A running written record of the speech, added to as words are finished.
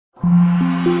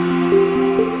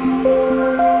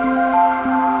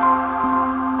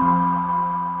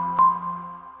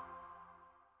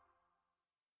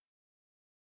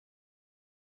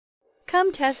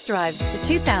Come test drive the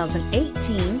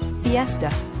 2018 Fiesta.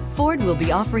 Ford will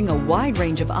be offering a wide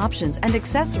range of options and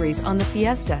accessories on the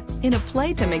Fiesta in a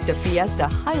play to make the Fiesta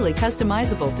highly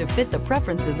customizable to fit the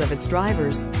preferences of its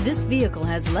drivers. This vehicle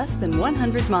has less than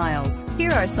 100 miles.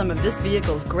 Here are some of this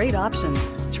vehicle's great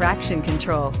options: traction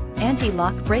control,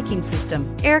 anti-lock braking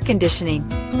system, air conditioning,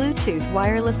 Bluetooth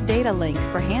wireless data link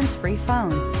for hands-free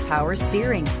phone, power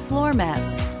steering, floor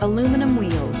mats, aluminum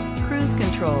wheels, cruise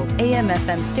control,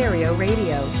 AM/FM stereo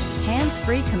radio,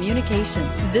 hands-free communication.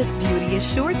 This beauty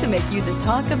is sure to make you the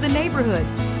talk of the neighborhood.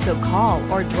 So call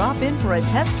or drop in for a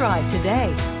test drive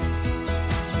today.